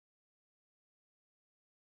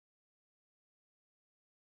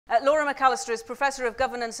Laura McAllister is Professor of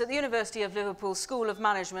Governance at the University of Liverpool School of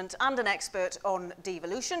Management and an expert on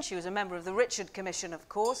devolution. She was a member of the Richard Commission, of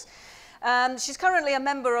course. She's currently a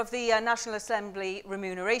member of the National Assembly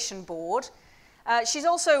Remuneration Board. She's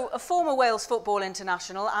also a former Wales football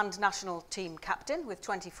international and national team captain with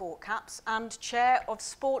 24 caps and chair of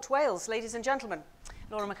Sport Wales. Ladies and gentlemen,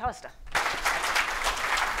 Laura McAllister.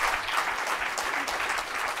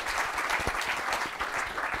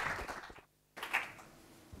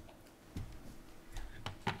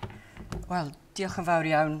 Well, diolch yn fawr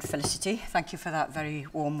iawn, Felicity. Thank you for that very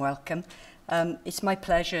warm welcome. It's my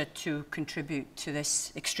pleasure to contribute to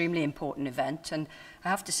this extremely important event, and I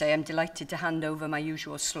have to say I'm delighted to hand over my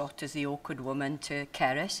usual slot as the awkward woman to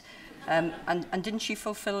Gareth. And didn't she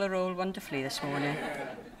fulfil the role wonderfully this morning?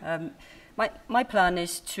 My plan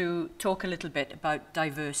is to talk a little bit about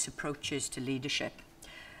diverse approaches to leadership.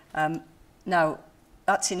 Now,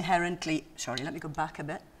 that's inherently... Sorry, let me go back a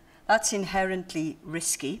bit. That's inherently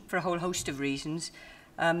risky for a whole host of reasons.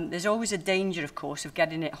 There's always a danger, of course, of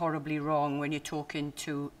getting it horribly wrong when you're talking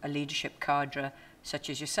to a leadership cadre such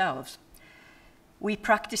as yourselves. We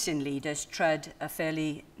practicing leaders tread a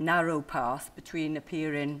fairly narrow path between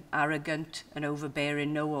appearing arrogant and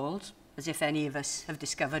overbearing know-alls, as if any of us have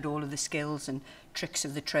discovered all of the skills and tricks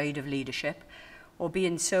of the trade of leadership, or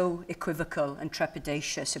being so equivocal and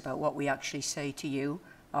trepidatious about what we actually say to you,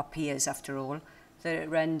 our peers after all, that it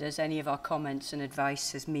renders any of our comments and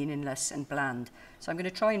advice as meaningless and bland. So I'm going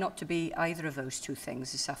to try not to be either of those two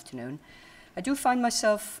things this afternoon. I do find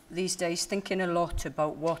myself these days thinking a lot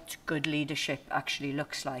about what good leadership actually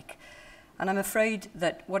looks like. And I'm afraid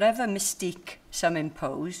that whatever mystique some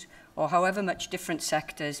impose, or however much different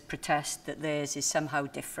sectors protest that theirs is somehow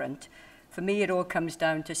different, for me it all comes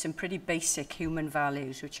down to some pretty basic human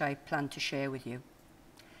values which I plan to share with you.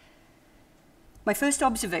 My first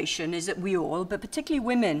observation is that we all, but particularly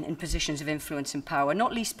women in positions of influence and power,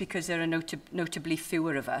 not least because there are notably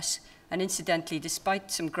fewer of us, and incidentally, despite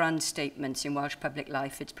some grand statements in Welsh public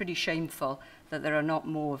life, it's pretty shameful that there are not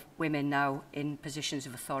more women now in positions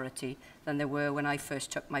of authority than there were when I first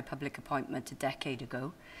took my public appointment a decade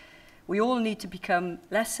ago. We all need to become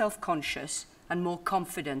less self-conscious and more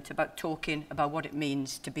confident about talking about what it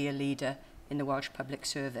means to be a leader in the Welsh Public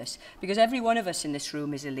Service. Because every one of us in this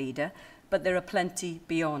room is a leader, but there are plenty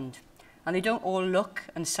beyond. And they don't all look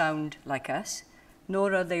and sound like us,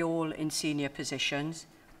 nor are they all in senior positions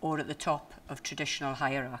or at the top of traditional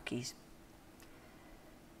hierarchies.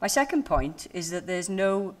 My second point is that there's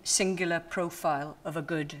no singular profile of a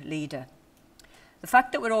good leader. The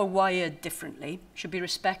fact that we're all wired differently should be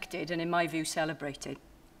respected and, in my view, celebrated.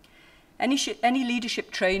 Any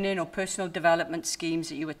leadership training or personal development schemes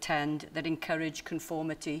that you attend that encourage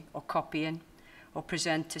conformity or copying, or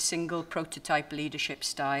present a single prototype leadership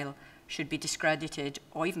style should be discredited,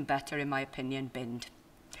 or even better, in my opinion, binned.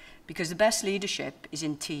 Because the best leadership is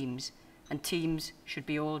in teams, and teams should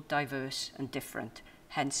be all diverse and different,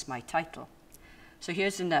 hence my title. So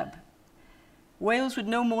here's the nub. Wales would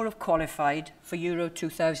no more have qualified for Euro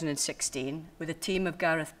 2016 with a team of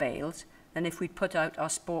Gareth Bales than if we'd put out our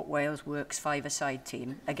Sport Wales Works five-a-side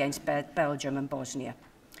team against Belgium and Bosnia.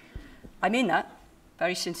 I mean that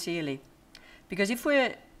very sincerely. Because if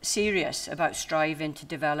we're serious about striving to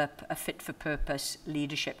develop a fit-for-purpose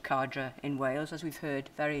leadership cadre in Wales, as we've heard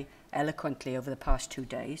very eloquently over the past 2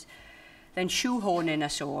 days, then shoehorning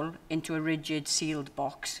us all into a rigid, sealed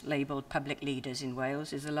box labelled public leaders in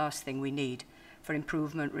Wales is the last thing we need for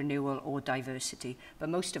improvement, renewal or diversity, but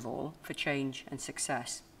most of all for change and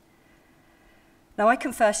success. Now, I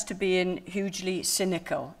confess to being hugely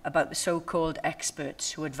cynical about the so-called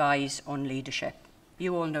experts who advise on leadership.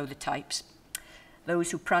 You all know the types.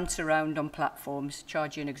 Those who prance around on platforms,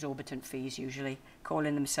 charging exorbitant fees usually,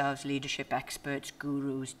 calling themselves leadership experts,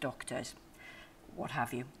 gurus, doctors, what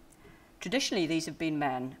have you. Traditionally, these have been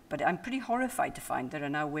men, but I'm pretty horrified to find there are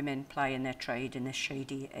now women plying their trade in this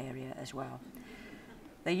shady area as well.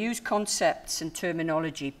 They use concepts and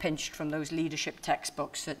terminology pinched from those leadership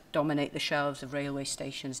textbooks that dominate the shelves of railway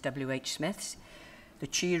stations' W.H. Smiths, the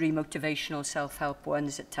cheery motivational self-help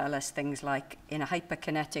ones that tell us things like, in a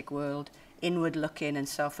hyperkinetic world, inward-looking and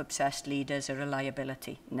self-obsessed leaders are a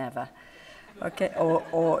liability, never. Okay,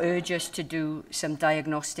 or urge us to do some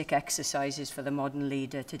diagnostic exercises for the modern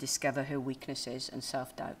leader to discover her weaknesses and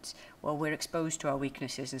self-doubts. Well, we're exposed to our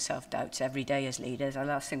weaknesses and self-doubts every day as leaders. The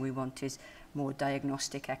last thing we want is more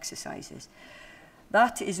diagnostic exercises.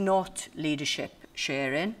 That is not leadership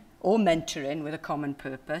sharing or mentoring with a common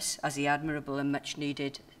purpose, as the admirable and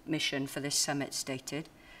much-needed mission for this summit stated.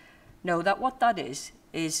 No, what that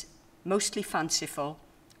is mostly fanciful,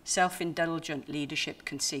 self-indulgent leadership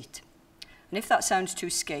conceit. And if that sounds too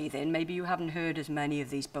scathing, maybe you haven't heard as many of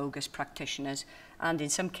these bogus practitioners and in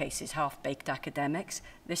some cases half-baked academics.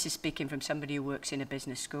 This is speaking from somebody who works in a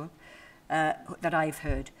business school that I've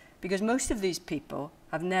heard. Because most of these people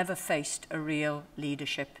have never faced a real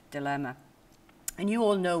leadership dilemma. And you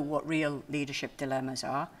all know what real leadership dilemmas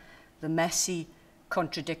are. The messy,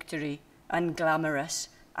 contradictory, unglamorous,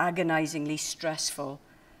 agonizingly stressful,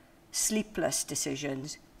 sleepless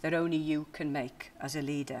decisions that only you can make as a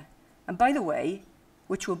leader. And by the way,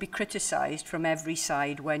 which will be criticised from every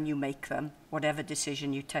side when you make them, whatever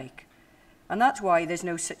decision you take. And that's why there's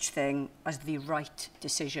no such thing as the right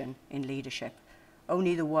decision in leadership,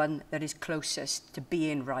 only the one that is closest to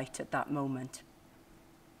being right at that moment.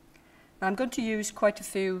 Now, I'm going to use quite a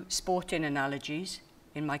few sporting analogies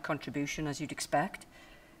in my contribution, as you'd expect.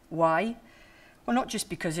 Why? Well, not just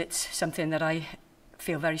because it's something that I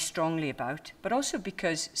feel very strongly about, but also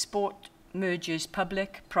because sport merges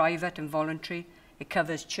public, private and voluntary. It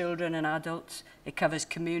covers children and adults. It covers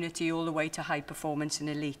community all the way to high performance and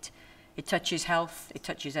elite. It touches health, it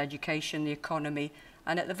touches education, the economy,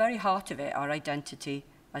 and at the very heart of it, our identity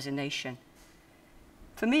as a nation.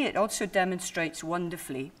 For me, it also demonstrates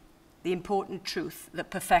wonderfully the important truth that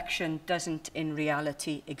perfection doesn't in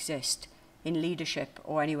reality exist in leadership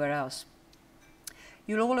or anywhere else.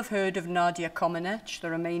 You'll all have heard of Nadia Comaneci, the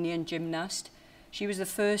Romanian gymnast. She was the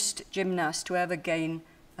first gymnast to ever gain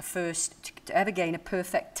a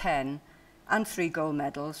perfect 10 and 3 gold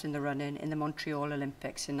medals in the running in the Montreal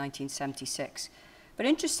Olympics in 1976. But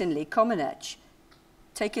interestingly, Comaneci,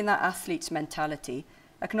 taking that athlete's mentality,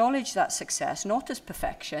 acknowledged that success not as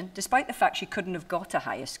perfection, despite the fact she couldn't have got a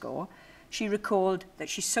higher score. She recalled that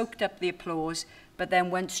she soaked up the applause, but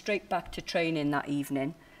then went straight back to training that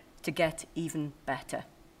evening to get even better.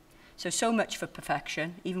 So much for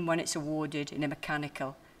perfection, even when it's awarded in a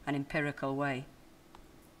mechanical and empirical way.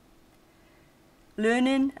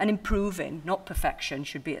 Learning and improving, not perfection,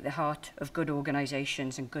 should be at the heart of good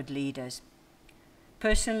organisations and good leaders.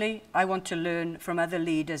 Personally, I want to learn from other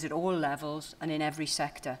leaders at all levels and in every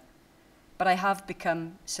sector, but I have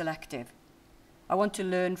become selective. I want to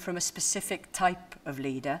learn from a specific type of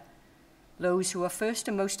leader, those who are first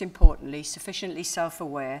and most importantly sufficiently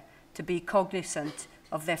self-aware to be cognizant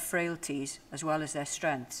of their frailties as well as their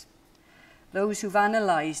strengths. Those who've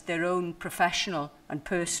analysed their own professional and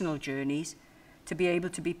personal journeys to be able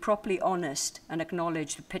to be properly honest and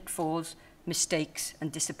acknowledge the pitfalls, mistakes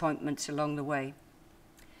and disappointments along the way.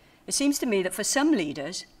 It seems to me that for some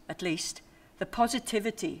leaders, at least, the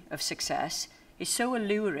positivity of success is so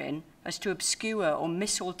alluring as to obscure or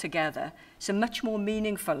miss altogether some much more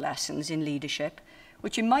meaningful lessons in leadership,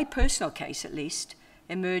 which in my personal case at least,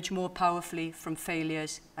 emerge more powerfully from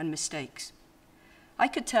failures and mistakes. I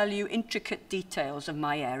could tell you intricate details of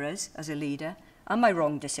my errors as a leader and my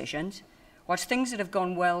wrong decisions, whilst things that have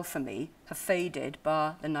gone well for me have faded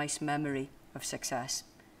bar the nice memory of success.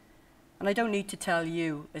 And I don't need to tell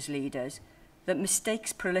you as leaders that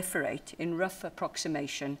mistakes proliferate in rough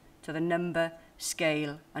approximation to the number,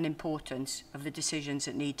 scale and importance of the decisions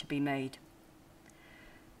that need to be made.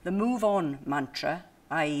 The move on mantra,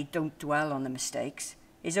 i.e. don't dwell on the mistakes,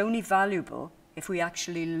 is only valuable if we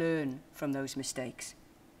actually learn from those mistakes.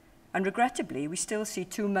 And regrettably, we still see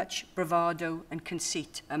too much bravado and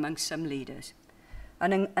conceit amongst some leaders,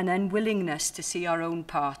 and an unwillingness to see our own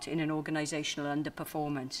part in an organisational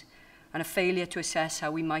underperformance, and a failure to assess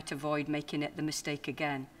how we might avoid making it the mistake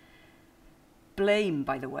again. Blame,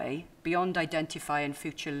 by the way, beyond identifying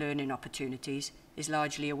future learning opportunities, is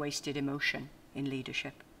largely a wasted emotion in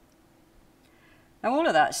leadership. Now, all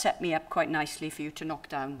of that set me up quite nicely for you to knock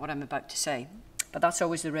down what I'm about to say. But that's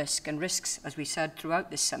always the risk, and risks, as we said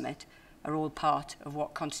throughout this summit, are all part of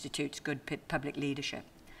what constitutes good public leadership.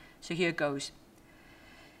 So here goes.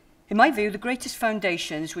 In my view, the greatest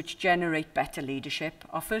foundations which generate better leadership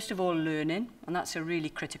are first of all learning, and that's a really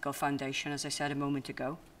critical foundation, as I said a moment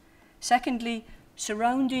ago. Secondly,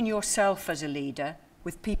 surrounding yourself as a leader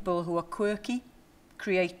with people who are quirky,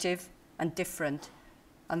 creative, and different,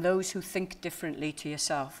 and those who think differently to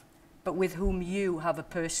yourself, but with whom you have a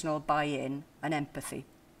personal buy-in and empathy.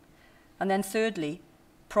 And then thirdly,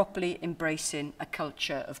 properly embracing a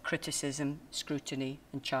culture of criticism, scrutiny,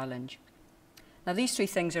 and challenge. Now, these three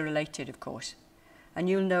things are related, of course, and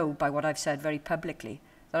you'll know by what I've said very publicly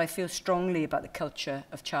that I feel strongly about the culture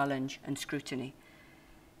of challenge and scrutiny.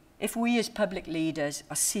 If we as public leaders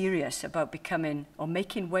are serious about becoming or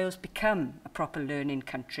making Wales become a proper learning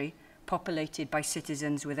country, populated by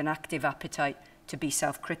citizens with an active appetite to be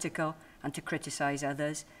self-critical and to criticise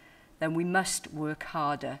others, then we must work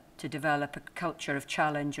harder to develop a culture of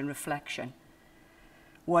challenge and reflection.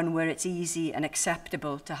 one where it's easy and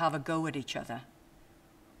acceptable to have a go at each other,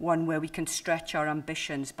 one where we can stretch our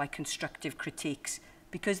ambitions by constructive critiques,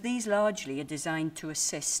 because these largely are designed to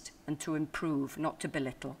assist and to improve, not to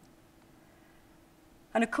belittle.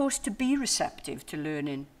 And of course, to be receptive to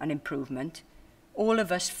learning and improvement, all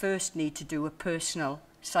of us first need to do a personal,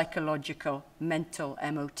 psychological, mental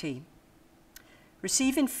MOT.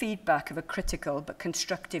 Receiving feedback of a critical but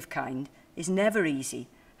constructive kind is never easy,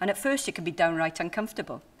 and at first it can be downright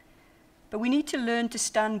uncomfortable. But we need to learn to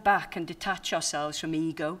stand back and detach ourselves from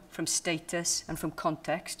ego, from status, and from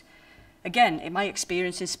context. Again, in my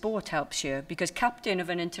experience in sport helps here, because captain of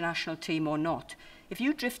an international team or not, if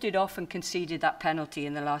you drifted off and conceded that penalty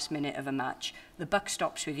in the last minute of a match, the buck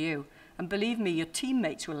stops with you. And believe me, your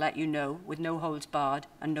teammates will let you know with no holds barred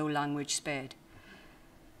and no language spared.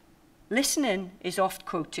 Listening is oft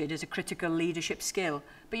quoted as a critical leadership skill,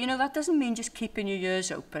 but you know, that doesn't mean just keeping your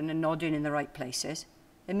ears open and nodding in the right places.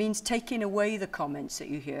 It means taking away the comments that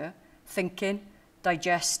you hear, thinking,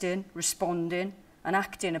 digesting, responding, and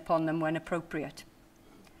acting upon them when appropriate.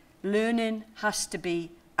 Learning has to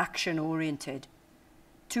be action-oriented.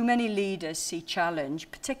 Too many leaders see challenge,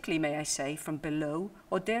 particularly, may I say, from below,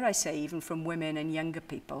 or dare I say, even from women and younger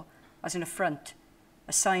people, as an affront,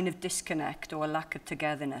 a sign of disconnect or a lack of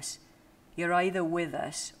togetherness. You're either with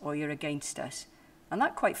us or you're against us. And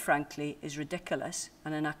that, quite frankly, is ridiculous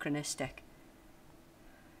and anachronistic.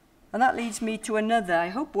 And that leads me to another, I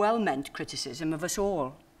hope well-meant criticism of us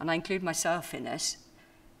all, and I include myself in this,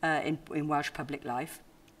 in Welsh public life.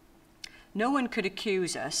 No one could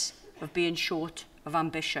accuse us of being short of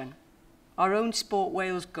ambition. Our own Sport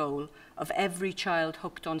Wales goal of every child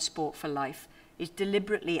hooked on sport for life is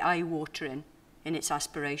deliberately eye-watering in its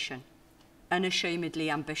aspiration. Unashamedly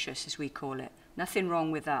ambitious, as we call it. Nothing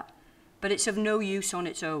wrong with that. But it's of no use on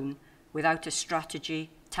its own without a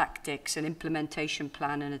strategy, tactics, an implementation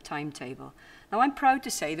plan and a timetable. Now, I'm proud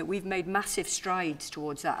to say that we've made massive strides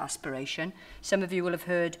towards that aspiration. Some of you will have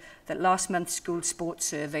heard that last month's school sports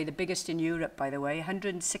survey, the biggest in Europe, by the way,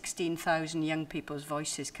 116,000 young people's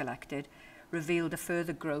voices collected, revealed a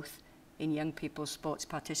further growth in young people's sports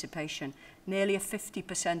participation, nearly a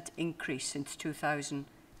 50% increase since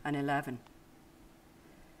 2011.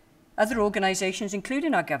 Other organisations,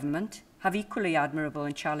 including our government, have equally admirable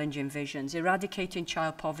and challenging visions, eradicating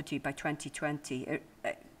child poverty by 2020,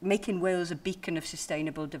 making Wales a beacon of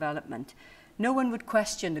sustainable development. No one would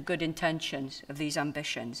question the good intentions of these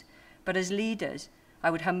ambitions, but as leaders, I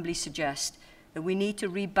would humbly suggest that we need to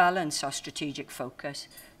rebalance our strategic focus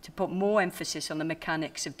to put more emphasis on the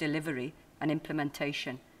mechanics of delivery and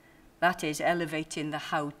implementation. That is, elevating the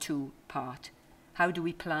how-to part. How do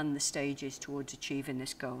we plan the stages towards achieving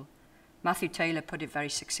this goal? Matthew Taylor put it very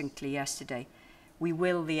succinctly yesterday. We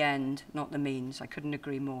will the end, not the means. I couldn't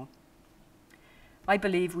agree more. I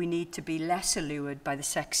believe we need to be less allured by the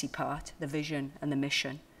sexy part, the vision and the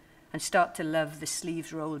mission, and start to love the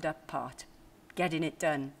sleeves rolled up part, getting it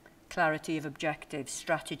done, clarity of objectives,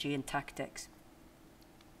 strategy and tactics.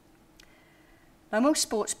 Now, most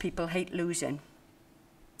sports people hate losing.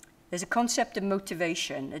 There's a concept of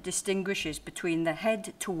motivation that distinguishes between the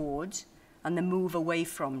head towards and the move away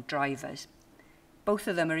from drivers. Both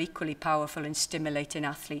of them are equally powerful in stimulating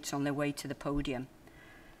athletes on their way to the podium.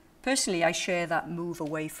 Personally, I share that move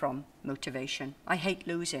away from motivation. I hate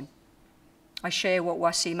losing. I share what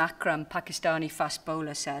Wasim Akram, Pakistani fast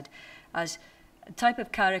bowler, said as a type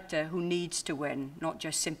of character who needs to win, not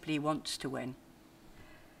just simply wants to win.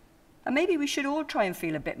 And maybe we should all try and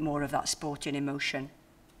feel a bit more of that sporting emotion,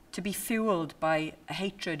 to be fueled by a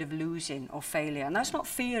hatred of losing or failure. And that's not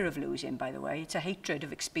fear of losing, by the way. It's a hatred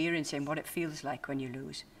of experiencing what it feels like when you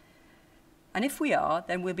lose. And if we are,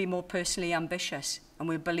 then we'll be more personally ambitious, and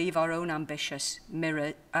we'll believe our own ambition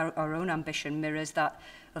mirrors that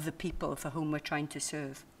of the people for whom we're trying to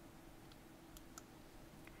serve.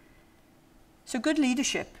 So good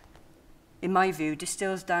leadership, in my view,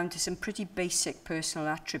 distills down to some pretty basic personal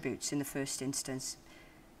attributes in the first instance.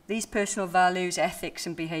 These personal values, ethics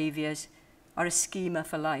and behaviours are a schema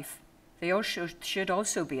for life. They also should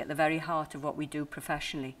also be at the very heart of what we do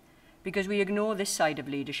professionally, because we ignore this side of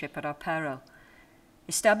leadership at our peril.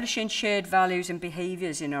 Establishing shared values and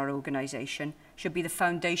behaviours in our organisation should be the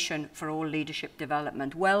foundation for all leadership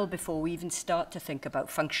development, well before we even start to think about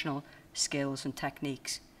functional skills and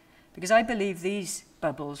techniques. Because I believe these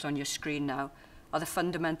bubbles on your screen now are the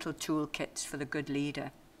fundamental toolkits for the good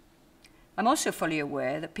leader. I'm also fully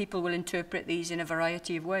aware that people will interpret these in a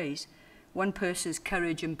variety of ways. One person's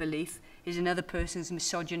courage and belief is another person's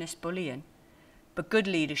misogynist bullying. But good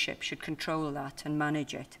leadership should control that and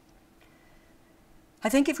manage it. I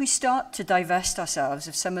think if we start to divest ourselves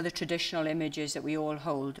of some of the traditional images that we all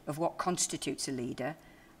hold of what constitutes a leader,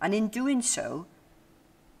 and in doing so,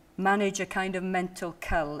 manage a kind of mental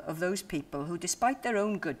cull of those people who, despite their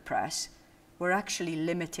own good press, were actually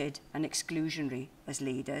limited and exclusionary as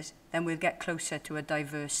leaders, then we'll get closer to a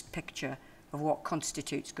diverse picture of what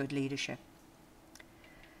constitutes good leadership.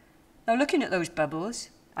 Now, looking at those bubbles,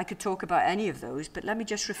 I could talk about any of those, but let me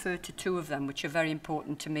just refer to two of them, which are very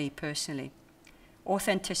important to me personally.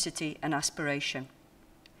 Authenticity and aspiration.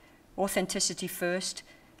 Authenticity first.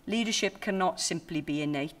 Leadership cannot simply be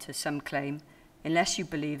innate, as some claim, unless you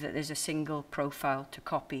believe that there's a single profile to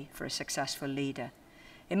copy for a successful leader.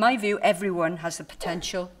 In my view, everyone has the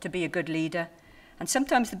potential to be a good leader, and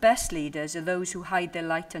sometimes the best leaders are those who hide their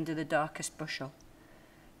light under the darkest bushel.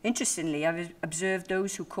 Interestingly, I've observed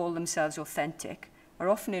those who call themselves authentic are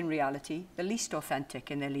often in reality the least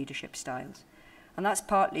authentic in their leadership styles. And that's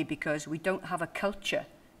partly because we don't have a culture,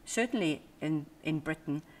 certainly in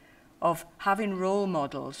Britain, of having role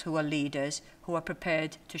models who are leaders, who are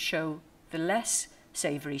prepared to show the less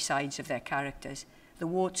savoury sides of their characters, the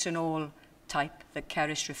warts and all type that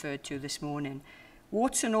Gareth referred to this morning.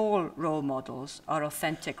 Warts and all role models are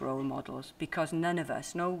authentic role models because none of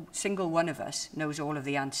us, no single one of us, knows all of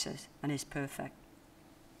the answers and is perfect.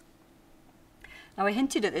 Now, I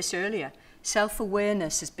hinted at this earlier.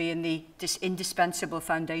 Self-awareness as being the indispensable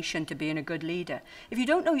foundation to being a good leader. If you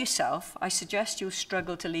don't know yourself, I suggest you'll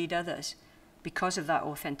struggle to lead others because of that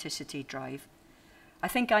authenticity drive. I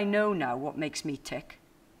think I know now what makes me tick.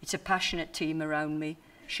 It's a passionate team around me,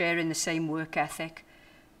 sharing the same work ethic,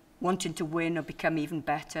 wanting to win or become even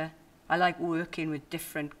better. I like working with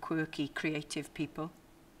different, quirky, creative people.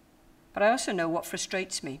 But I also know what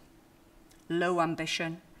frustrates me. Low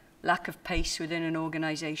ambition, lack of pace within an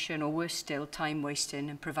organisation, or worse still, time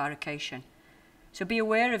wasting and prevarication. So be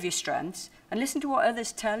aware of your strengths and listen to what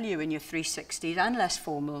others tell you in your 360s and less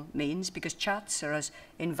formal means, because chats are as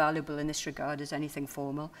invaluable in this regard as anything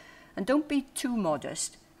formal. And don't be too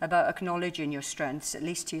modest about acknowledging your strengths, at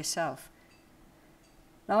least to yourself.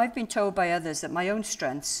 Now, I've been told by others that my own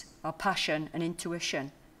strengths are passion and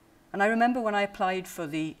intuition. And I remember when I applied for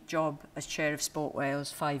the job as chair of Sport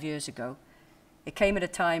Wales 5 years ago, it came at a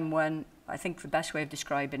time when I think the best way of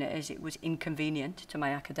describing it is it was inconvenient to my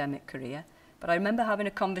academic career. But I remember having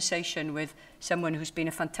a conversation with someone who's been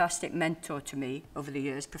a fantastic mentor to me over the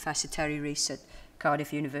years, Professor Terry Rees at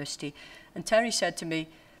Cardiff University. And Terry said to me,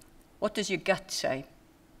 "What does your gut say?"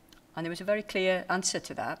 And there was a very clear answer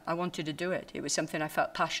to that. I wanted to do it. It was something I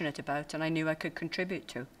felt passionate about and I knew I could contribute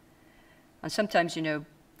to. And sometimes, you know,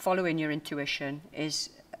 following your intuition is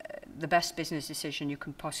the best business decision you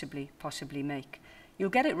can possibly make. You'll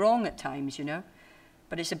get it wrong at times, you know,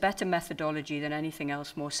 but it's a better methodology than anything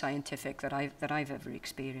else more scientific that I've ever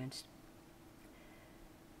experienced.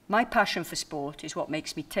 My passion for sport is what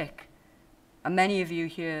makes me tick, and many of you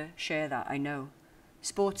here share that, I know.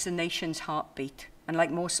 Sport's the nation's heartbeat, and like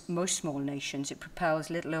most small nations, it propels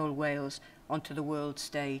little old Wales onto the world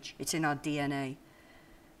stage. It's in our DNA.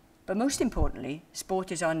 But most importantly,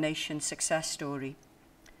 sport is our nation's success story.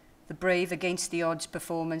 The brave against the odds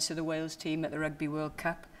performance of the Wales team at the Rugby World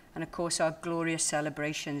Cup, and of course our glorious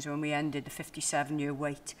celebrations when we ended the 57-year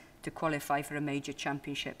wait to qualify for a major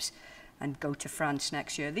championships and go to France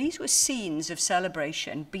next year. These were scenes of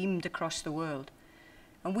celebration beamed across the world.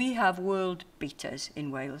 And we have world beaters in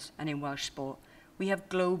Wales and in Welsh sport. We have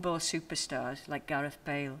global superstars like Gareth,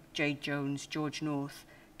 Bales, Jade Jones, George North,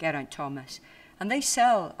 Geraint Thomas, and they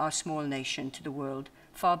sell our small nation to the world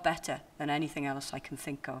far better than anything else I can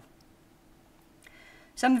think of.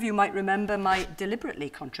 Some of you might remember my deliberately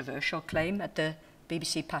controversial claim at the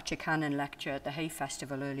BBC Patrick Hannan lecture at the Hay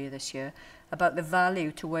Festival earlier this year about the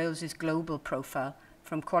value to Wales's global profile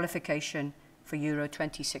from qualification for Euro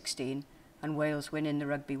 2016 and Wales winning the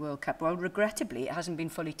Rugby World Cup. Well, regrettably, it hasn't been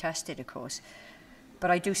fully tested, of course,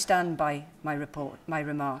 but I do stand by my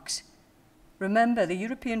remarks. Remember, the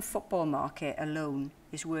European football market alone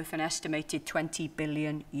is worth an estimated 20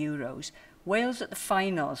 billion euros. Wales at the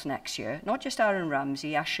finals next year, not just Aaron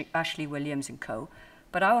Ramsey, Ashley Williams and co,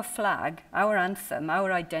 but our flag, our anthem,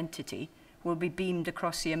 our identity will be beamed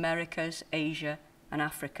across the Americas, Asia and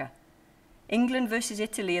Africa. England versus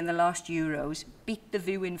Italy in the last Euros beat the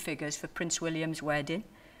viewing figures for Prince William's wedding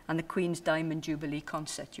and the Queen's Diamond Jubilee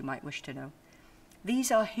concert, you might wish to know.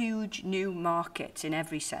 These are huge new markets in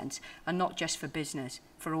every sense, and not just for business,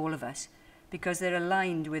 for all of us, because they're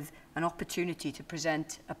aligned with an opportunity to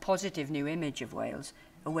present a positive new image of Wales,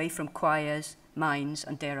 away from choirs, mines,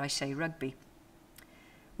 and dare I say, rugby.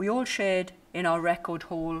 We all shared in our record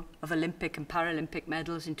haul of Olympic and Paralympic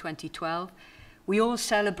medals in 2012. We all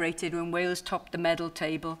celebrated when Wales topped the medal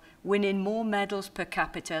table, winning more medals per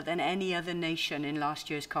capita than any other nation in last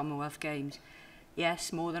year's Commonwealth Games.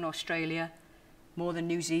 Yes, more than Australia, more than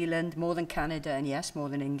New Zealand, more than Canada, and yes, more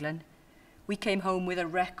than England. We came home with a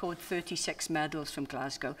record 36 medals from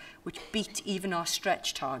Glasgow, which beat even our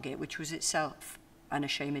stretch target, which was itself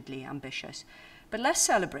unashamedly ambitious. But less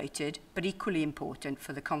celebrated, but equally important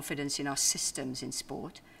for the confidence in our systems in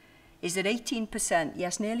sport, is that 18%,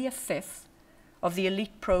 yes, nearly a fifth, of the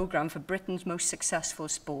elite programme for Britain's most successful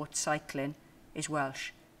sport, cycling, is Welsh.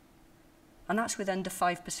 And that's with under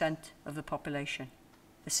 5% of the population.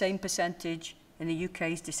 The same percentage in the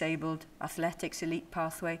UK's disabled athletics elite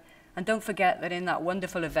pathway. And don't forget that in that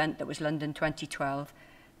wonderful event that was London 2012,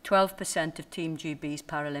 12% of Team GB's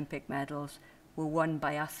Paralympic medals were won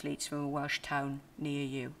by athletes from a Welsh town near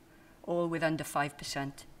you, all with under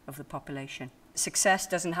 5% of the population. Success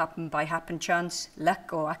doesn't happen by happen chance,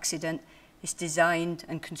 luck or accident. It's designed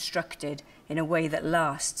and constructed in a way that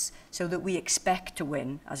lasts so that we expect to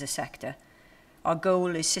win as a sector. Our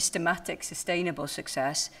goal is systematic, sustainable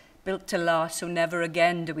success, built to last, so never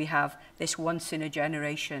again do we have this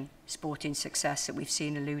once-in-a-generation sporting success that we've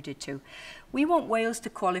seen alluded to. We want Wales to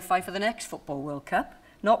qualify for the next Football World Cup,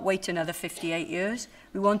 not wait another 58 years.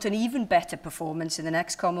 We want an even better performance in the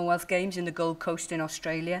next Commonwealth Games in the Gold Coast in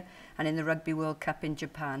Australia and in the Rugby World Cup in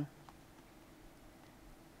Japan.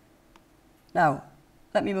 Now,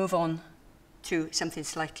 let me move on to something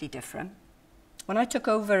slightly different. When I took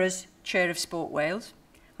over as Chair of Sport Wales,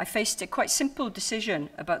 I faced a quite simple decision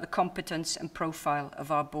about the competence and profile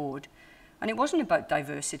of our board. And it wasn't about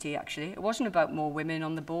diversity, actually. It wasn't about more women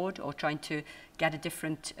on the board or trying to get a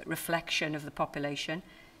different reflection of the population.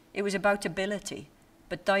 It was about ability,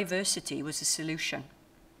 but diversity was the solution.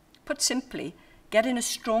 Put simply, getting a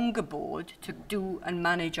stronger board to do and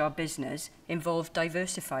manage our business involved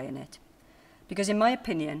diversifying it. Because in my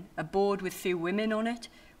opinion, a board with few women on it,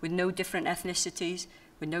 with no different ethnicities,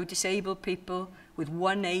 with no disabled people, with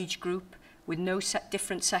one age group, with no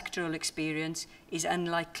different sectoral experience, is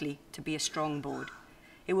unlikely to be a strong board.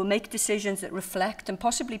 It will make decisions that reflect and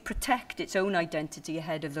possibly protect its own identity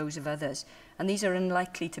ahead of those of others, and these are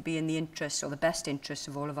unlikely to be in the interests or the best interests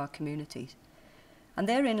of all of our communities. And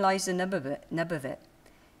therein lies the nub of it.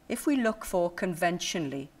 If we look for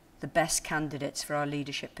conventionally the best candidates for our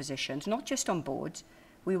leadership positions, not just on boards,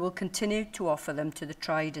 we will continue to offer them to the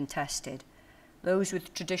tried and tested, those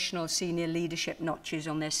with traditional senior leadership notches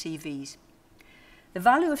on their CVs. The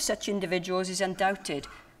value of such individuals is undoubted,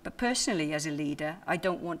 but personally as a leader, I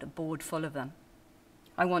don't want a board full of them.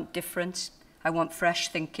 I want difference. I want fresh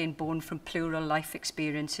thinking born from plural life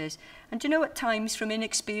experiences, and at times from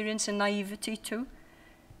inexperience and naivety too.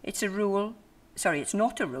 It's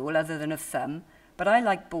not a rule other than a thumb, but I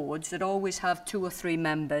like boards that always have 2 or 3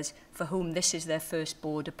 members for whom this is their first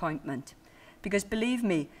board appointment. Because believe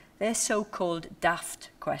me, their so-called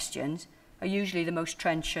daft questions are usually the most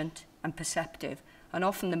trenchant and perceptive, and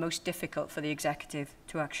often the most difficult for the executive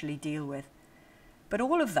to actually deal with. But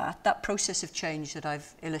all of that process of change that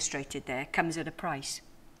I've illustrated there, comes at a price.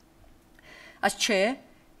 As chair,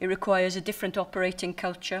 it requires a different operating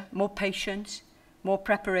culture, more patience, more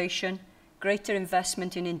preparation, greater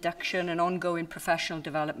investment in induction and ongoing professional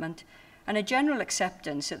development, and a general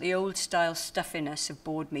acceptance that the old-style stuffiness of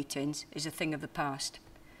board meetings is a thing of the past.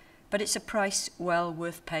 But it's a price well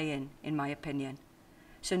worth paying, in my opinion.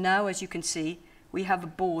 So now, as you can see, we have a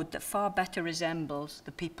board that far better resembles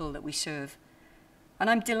the people that we serve. And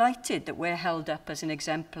I'm delighted that we're held up as an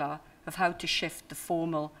exemplar of how to shift the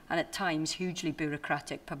formal and at times hugely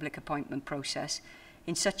bureaucratic public appointment process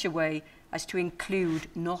in such a way as to include,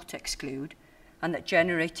 not exclude, and that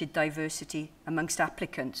generated diversity amongst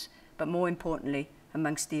applicants, but more importantly,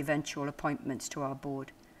 amongst the eventual appointments to our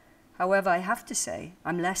board. However, I have to say,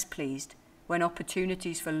 I'm less pleased when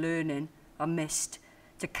opportunities for learning are missed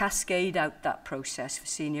to cascade out that process for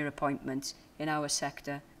senior appointments in our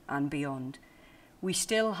sector and beyond. We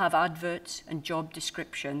still have adverts and job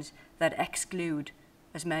descriptions that exclude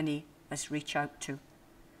as many as reach out to.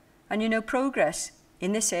 And progress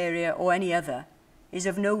in this area or any other is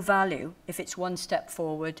of no value if it's 1 step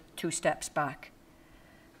forward, 2 steps back.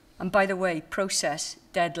 And by the way, process,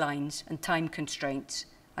 deadlines and time constraints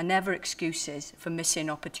are never excuses for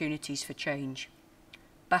missing opportunities for change.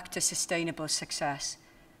 Back to sustainable success.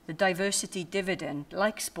 The diversity dividend,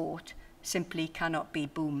 like sport, simply cannot be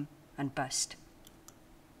boom and bust.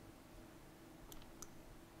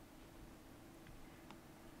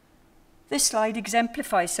 This slide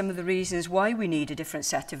exemplifies some of the reasons why we need a different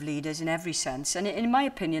set of leaders in every sense, and in my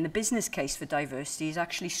opinion, the business case for diversity is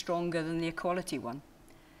actually stronger than the equality one.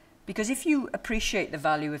 Because if you appreciate the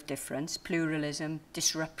value of difference, pluralism,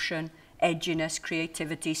 disruption, edginess,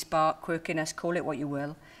 creativity, spark, quirkiness, call it what you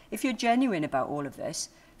will, if you're genuine about all of this,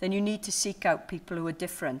 then you need to seek out people who are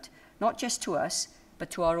different, not just to us, but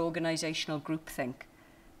to our organisational groupthink.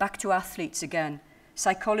 Back to athletes again.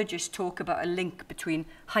 Psychologists talk about a link between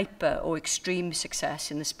hyper or extreme success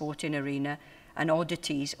in the sporting arena and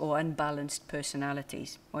oddities or unbalanced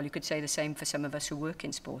personalities. Well, you could say the same for some of us who work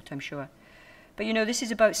in sport, I'm sure. But you know, this is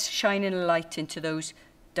about shining a light into those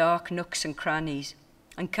dark nooks and crannies,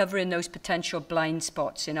 uncovering those potential blind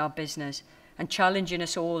spots in our business and challenging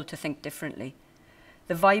us all to think differently.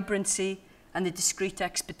 The vibrancy and the discrete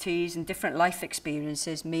expertise and different life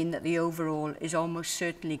experiences mean that the overall is almost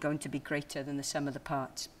certainly going to be greater than the sum of the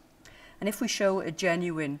parts. And if we show a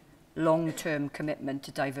genuine long-term commitment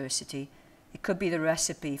to diversity, it could be the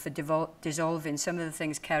recipe for dissolving some of the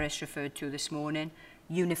things Gareth referred to this morning,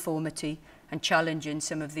 uniformity, and challenging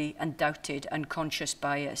some of the undoubted unconscious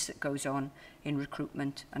bias that goes on in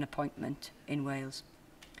recruitment and appointment in Wales.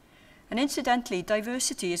 And incidentally,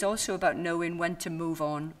 diversity is also about knowing when to move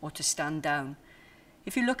on or to stand down.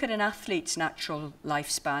 If you look at an athlete's natural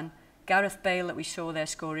lifespan, Gareth Bale that we saw there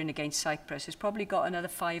scoring against Cyprus has probably got another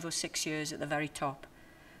 5 or 6 years at the very top.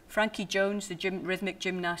 Frankie Jones, the rhythmic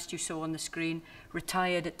gymnast you saw on the screen,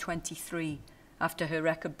 retired at 23 after her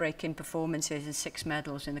record-breaking performances and 6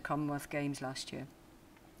 medals in the Commonwealth Games last year.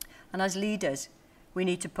 And as leaders, we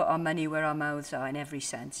need to put our money where our mouths are in every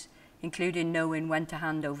sense, including knowing when to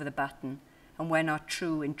hand over the baton and when our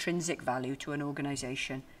true intrinsic value to an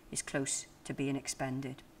organisation is close to being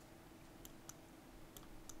expended.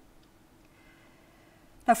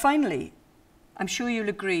 Now finally, I'm sure you'll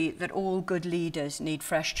agree that all good leaders need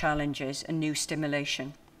fresh challenges and new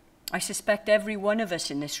stimulation. I suspect every one of us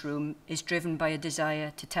in this room is driven by a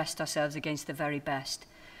desire to test ourselves against the very best.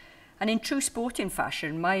 And in true sporting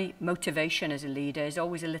fashion, my motivation as a leader is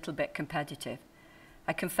always a little bit competitive.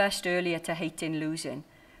 I confessed earlier to hating losing.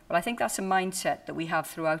 Well, I think that's a mindset that we have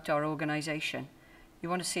throughout our organisation. You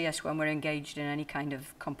want to see us when we're engaged in any kind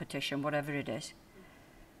of competition, whatever it is.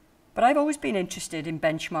 But I've always been interested in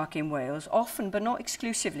benchmarking Wales, often but not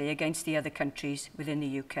exclusively against the other countries within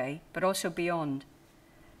the UK, but also beyond.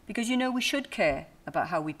 Because, you know, we should care about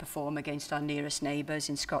how we perform against our nearest neighbours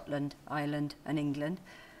in Scotland, Ireland and England.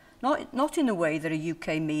 Not in the way that a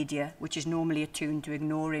UK media, which is normally attuned to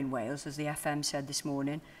ignoring Wales, as the FM said this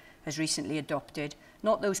morning, has recently adopted,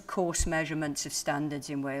 not those coarse measurements of standards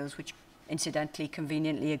in Wales, which incidentally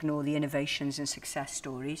conveniently ignore the innovations and success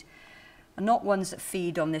stories, and not ones that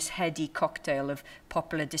feed on this heady cocktail of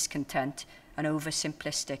popular discontent and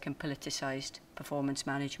oversimplistic and politicised performance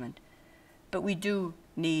management. But we do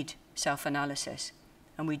need self-analysis,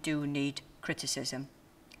 and we do need criticism.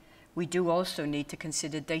 We do also need to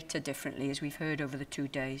consider data differently, as we've heard over the 2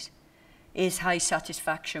 days. Is high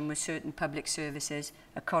satisfaction with certain public services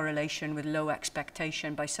a correlation with low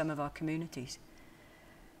expectation by some of our communities?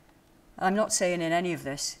 I'm not saying in any of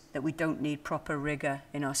this that we don't need proper rigour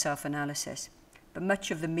in our self-analysis, but much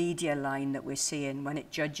of the media line that we're seeing when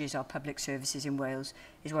it judges our public services in Wales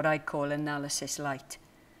is what I'd call analysis light.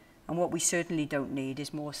 And what we certainly don't need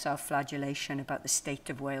is more self-flagellation about the state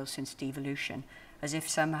of Wales since devolution, as if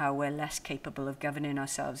somehow we're less capable of governing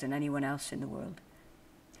ourselves than anyone else in the world.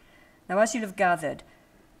 Now, as you'll have gathered,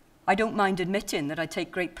 I don't mind admitting that I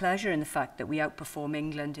take great pleasure in the fact that we outperform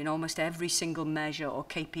England in almost every single measure or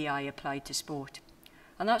KPI applied to sport.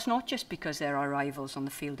 And that's not just because they're our rivals on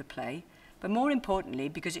the field of play, but more importantly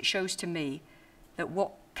because it shows to me that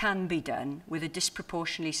what can be done with a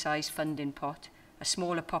disproportionately sized funding pot, a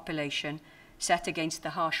smaller population, set against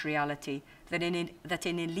the harsh reality that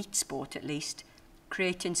in elite sport at least,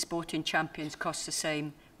 creating sporting champions costs the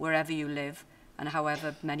same wherever you live and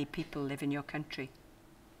however many people live in your country.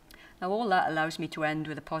 Now, all that allows me to end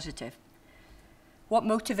with a positive. What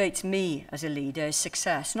motivates me as a leader is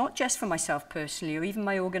success, not just for myself personally or even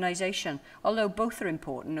my organisation, although both are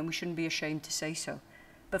important and we shouldn't be ashamed to say so,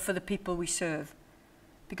 but for the people we serve.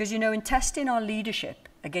 Because, you know, in testing our leadership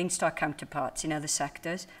against our counterparts in other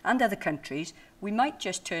sectors and other countries, we might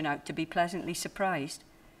just turn out to be pleasantly surprised.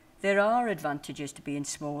 There are advantages to being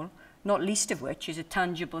small, not least of which is a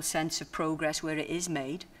tangible sense of progress where it is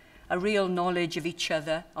made, a real knowledge of each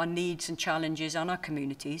other, our needs and challenges and our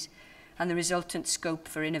communities, and the resultant scope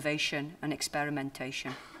for innovation and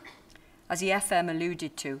experimentation. As the FM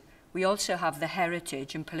alluded to, we also have the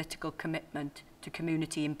heritage and political commitment to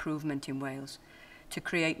community improvement in Wales, to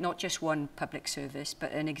create not just one public service,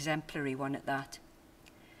 but an exemplary one at that.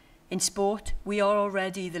 In sport, we are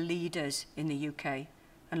already the leaders in the UK,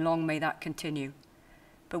 and long may that continue.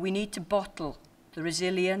 But we need to bottle the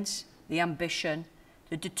resilience, the ambition,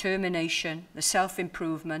 the determination, the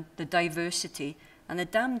self-improvement, the diversity, and the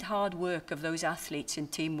damned hard work of those athletes in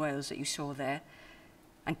Team Wales that you saw there,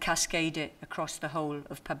 and cascade it across the whole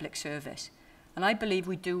of public service. And I believe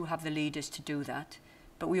we do have the leaders to do that,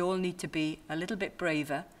 but we all need to be a little bit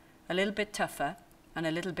braver, a little bit tougher, and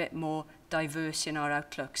a little bit more diverse in our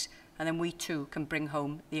outlooks. And then we too can bring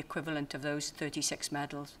home the equivalent of those 36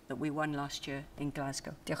 medals that we won last year in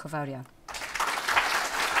Glasgow. Diolch yn fawr iawn.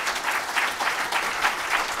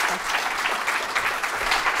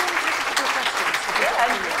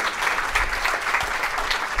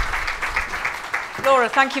 Laura,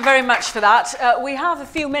 thank you very much for that. We have a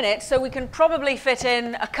few minutes, so we can probably fit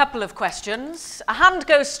in a couple of questions. A hand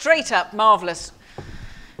goes straight up. Marvellous.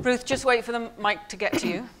 Ruth, just wait for the mic to get to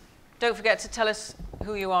you. Don't forget to tell us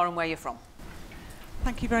who you are and where you're from.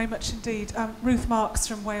 Thank you very much indeed. Ruth Marks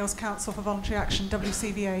from Wales Council for Voluntary Action,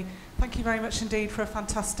 WCVA. Thank you very much indeed for a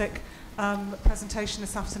fantastic presentation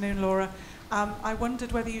this afternoon, Laura. I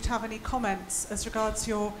wondered whether you'd have any comments as regards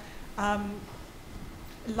your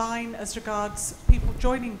line as regards people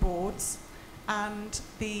joining boards and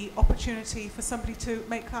the opportunity for somebody to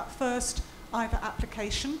make that first either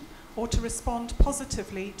application or to respond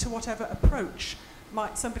positively to whatever approach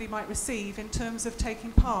somebody might receive in terms of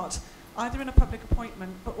taking part either in a public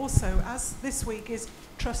appointment, but also as this week is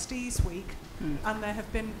Trustees Week, and there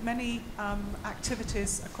have been many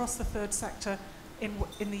activities across the third sector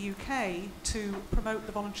in the UK to promote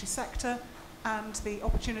the voluntary sector and the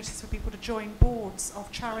opportunities for people to join boards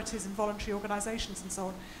of charities and voluntary organisations and so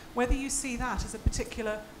on. Whether you see that as a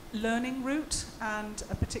particular learning route and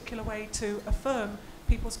a particular way to affirm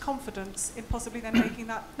people's confidence in possibly then making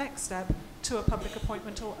that next step to a public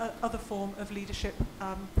appointment or other form of leadership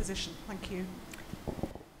position. Thank you.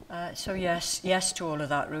 So yes to all of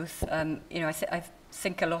that, Ruth. You know, I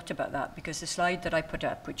think a lot about that because the slide that I put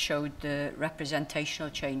up, which showed the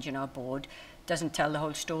representational change in our board, doesn't tell the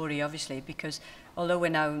whole story, obviously, because although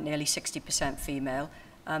we're now nearly 60% female,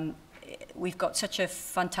 we've got such a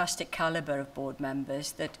fantastic calibre of board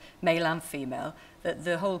members, that male and female, that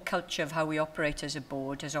the whole culture of how we operate as a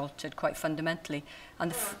board has altered quite fundamentally.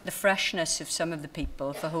 And the freshness of some of the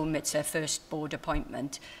people for whom it's their first board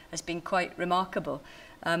appointment has been quite remarkable.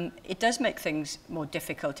 It does make things more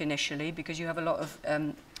difficult initially because you have a lot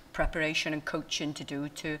of preparation and coaching to do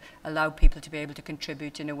to allow people to be able to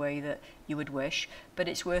contribute in a way that you would wish, but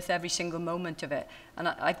it's worth every single moment of it. And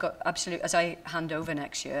I've got absolute, as I hand over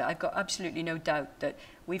next year, I've got absolutely no doubt that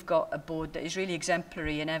we've got a board that is really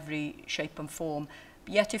exemplary in every shape and form.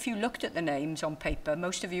 Yet if you looked at the names on paper,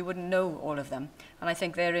 most of you wouldn't know all of them. And I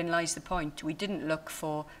think therein lies the point. We didn't look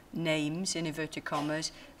for names, in inverted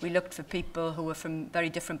commas. We looked for people who were from very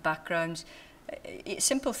different backgrounds.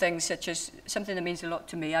 Simple things such as something that means a lot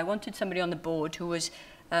to me. I wanted somebody on the board who was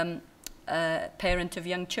a parent of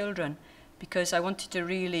young children, because I wanted to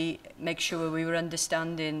really make sure we were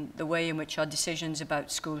understanding the way in which our decisions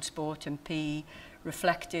about school sport and PE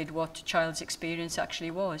reflected what a child's experience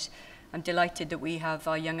actually was. I'm delighted that we have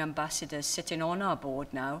our young ambassadors sitting on our board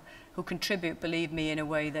now who contribute, believe me, in a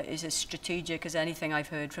way that is as strategic as anything I've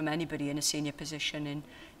heard from anybody in a senior position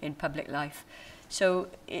in public life. So,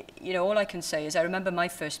 you know, all I can say is I remember my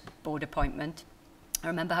first board appointment. I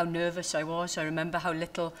remember how nervous I was. I remember how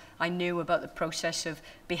little I knew about the process of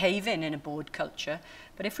behaving in a board culture.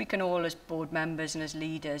 But if we can all, as board members and as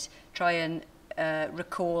leaders, try and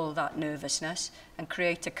recall that nervousness and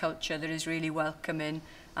create a culture that is really welcoming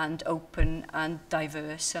and open and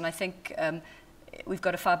diverse. And I think we've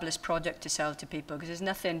got a fabulous product to sell to people, because there's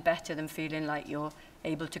nothing better than feeling like you're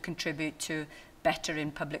able to contribute to better in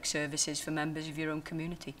public services for members of your own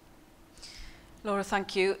community. Laura,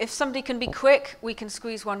 thank you. If somebody can be quick, we can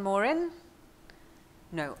squeeze one more in.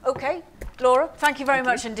 No. Okay. Laura, thank you very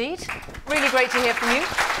much indeed. Really great to hear from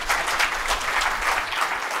you.